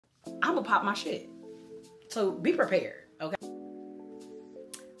I'm gonna pop my shit. So be prepared, okay?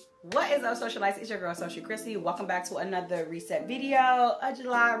 What is up, socialites? It's your girl, Social Chrissy. Welcome back to another reset video. A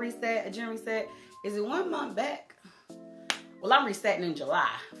July reset, a June reset. Is it 1 month back? Well, I'm resetting in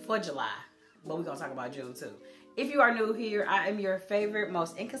July, for July. But we're gonna talk about June too. If you are new here, I am your favorite,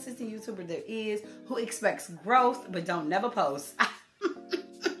 most inconsistent YouTuber there is, who expects growth but don't never post.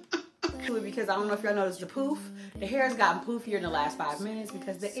 Because I don't know if y'all noticed the poof. The hair has gotten poofier in the last 5 minutes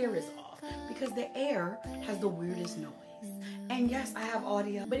because the air is off. Because the air has the weirdest noise. And yes, I have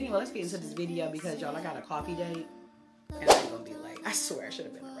audio. But anyway, let's get into this video because y'all, I got a coffee date. And I'm gonna be late. I swear I should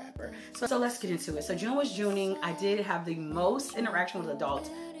have been a rapper. So let's get into it. So June was Juning. I did have the most interaction with adults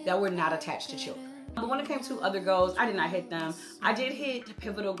that were not attached to children. But when it came to other goals, I did not hit them. I did hit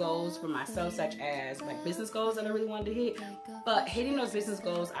pivotal goals for myself, such as like business goals that I really wanted to hit. But hitting those business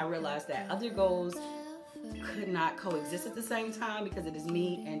goals, I realized that other goals could not coexist at the same time because it is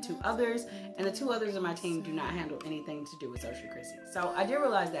me and 2 others. And the 2 others in my team do not handle anything to do with Social Chrissy. So I did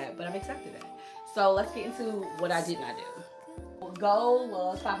realize that, but I've accepted that. So let's get into what I did not do. Goal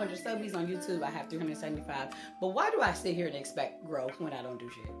was 500 subbies on YouTube. I have 375. But why do I sit here and expect growth when I don't do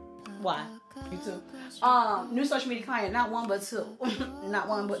shit? Why? YouTube. New social media client, not 1 but 2. Not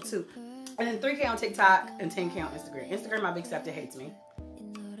 1 but 2. And then 3K on TikTok and 10K on Instagram. Instagram, my big stepdad hates me.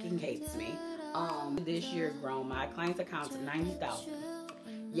 He hates me. This year grown my clients accounts 90,000.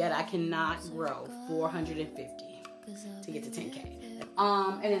 Yet I cannot grow 450 to get to 10K.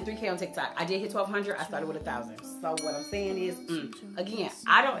 And then 3K on TikTok. I did hit 1,200. I started with 1,000. So what I'm saying is, again,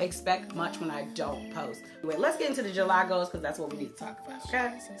 I don't expect much when I don't post. Wait, let's get into the July goals because that's what we need to talk about,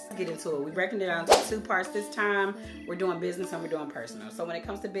 okay? Let's get into it. We're breaking it down to 2 parts this time. We're doing business and we're doing personal. So when it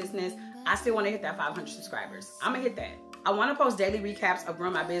comes to business, I still want to hit that 500 subscribers. I'm going to hit that. I want to post daily recaps of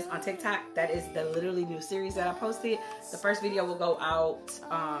Growing My Biz on TikTok. That is the literally new series that I posted. The first video will go out,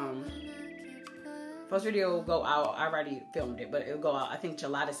 first video will go out, I already filmed it, but it'll go out, I think,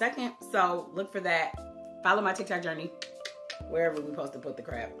 July the 2nd. So look for that. Follow my TikTok journey, wherever we post to put the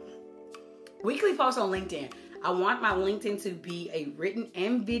crap. Weekly posts on LinkedIn. I want my LinkedIn to be a written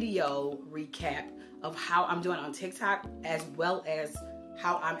and video recap of how I'm doing on TikTok, as well as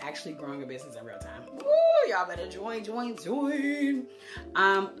how I'm actually growing a business in real time. Woo, y'all better join.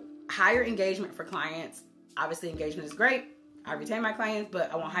 Higher engagement for clients. Obviously, engagement is great. I retain my clients,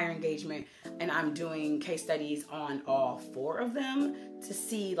 but I want higher engagement, and I'm doing case studies on all 4 of them to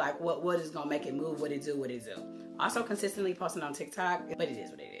see like what is gonna make it move, what it do. Also, consistently posting on TikTok, but it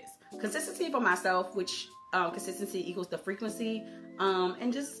is what it is. Consistency for myself, which consistency equals the frequency,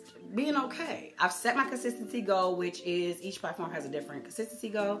 and just being okay. I've set my consistency goal, which is each platform has a different consistency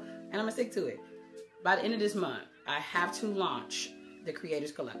goal, and I'm gonna stick to it. By the end of this month, I have to launch the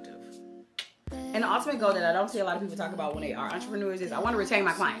Creators Collective. And the ultimate goal that I don't see a lot of people talk about when they are entrepreneurs is I want to retain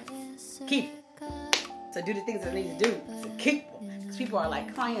my clients. Keep them. So do the things that I need to do to keep them. Because people are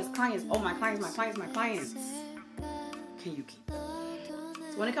like, clients. Oh, my clients. Can you keep them?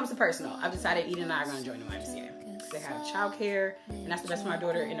 So when it comes to personal, I've decided Eden and I are going to join the YMCA. They have childcare, and that's the best for my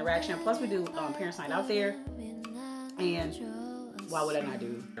daughter interaction. Plus, we do parents night out there. And why would I not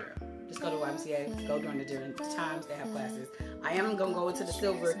do? Just go to YMCA, go during the different times they have classes. I am gonna go into the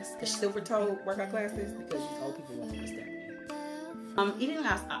silver toe workout classes because these old people won't understand me.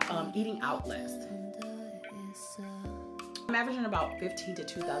 Eating out less. I'm averaging about $1,500 to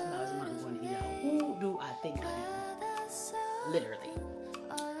 $2,000 a month going to eat out. Who do I think I am? Literally.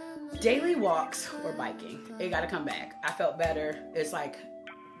 Daily walks or biking. It gotta come back. I felt better. It's like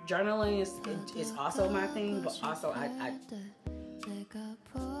journaling is also my thing, but also I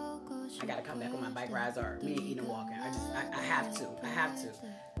gotta come back on my bike rides or me eating and walking. I have to.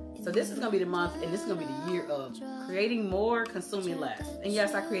 So this is gonna be the month, and this is gonna be the year of creating more, consuming less. And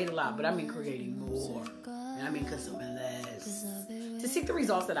yes, I create a lot, but I mean creating more, and I mean consuming less to seek the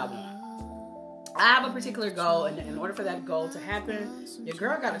results that I want. I have a particular goal, and in order for that goal to happen, your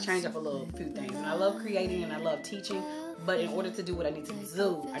girl gotta change up a few things. And I love creating and I love teaching, but in order to do what I need to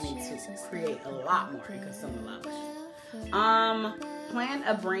do, I need to create a lot more and consume a lot less. Plan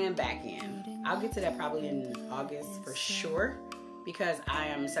a brand back in. I'll get to that probably in August for sure because I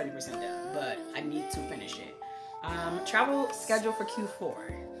am 70% done, but I need to finish it. Travel schedule for Q4.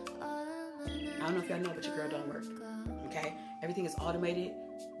 I don't know if y'all know, but your girl don't work. Okay? Everything is automated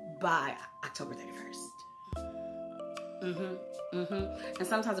by October 31st. And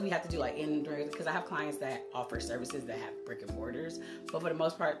sometimes we have to do like because I have clients that offer services that have brick and mortars, but for the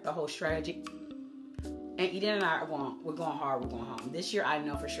most part, the whole strategy. And Eden and I we're going hard, we're going home. This year, I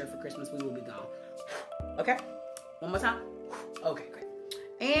know for sure for Christmas, we will be gone. Okay? One more time. Okay, great.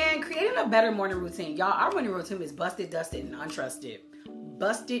 And creating a better morning routine. Y'all, our morning routine is busted, dusted, and untrusted.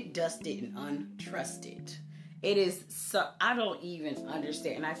 busted, dusted, and untrusted. It is so, I don't even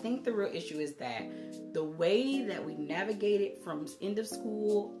understand. And I think the real issue is that the way that we navigated from end of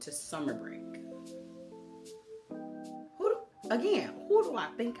school to summer break. Who do I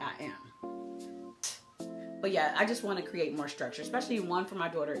think I am? But yeah, I just want to create more structure, especially one for my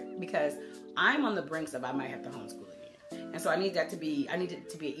daughter, because I'm on the brinks of I might have to homeschool again. And so I need it to be an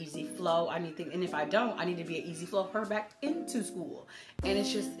easy flow. And if I don't, I need to be an easy flow of her back into school. And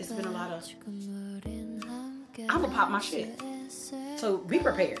it's been a lot of, I'm gonna pop my shit. So be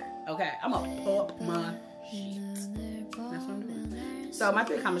prepared, okay? I'm gonna pop my shit. That's what I'm doing. So my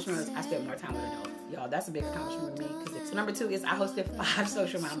 3 accomplishments, I spent more time with adults. Y'all, that's a big accomplishment with me. So number 2 is I hosted 5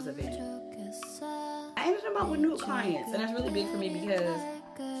 social moms events. I ended up with new clients, and that's really big for me because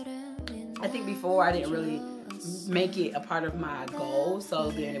I think before I didn't really make it a part of my goal.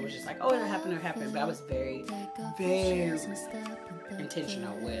 So then it was just like, oh, it'll happen. But I was very, very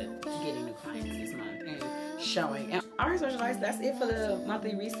intentional with getting new clients this month and showing. And all right, socialites, that's it for the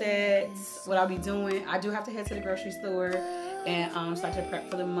monthly resets. What I'll be doing, I do have to head to the grocery store and start to prep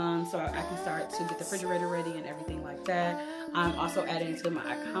for the month so I can start to get the refrigerator ready and everything like that. I'm also adding to my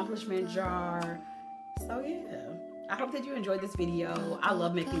accomplishment jar. So yeah, I hope that you enjoyed this video. I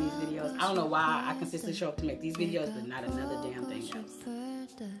love making these videos. I don't know why I consistently show up to make these videos, but not another damn thing else.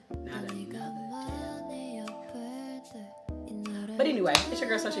 Not another damn thing. But anyway, it's your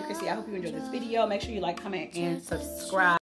girl, Social Chrissy. I hope you enjoyed this video. Make sure you like, comment, and subscribe.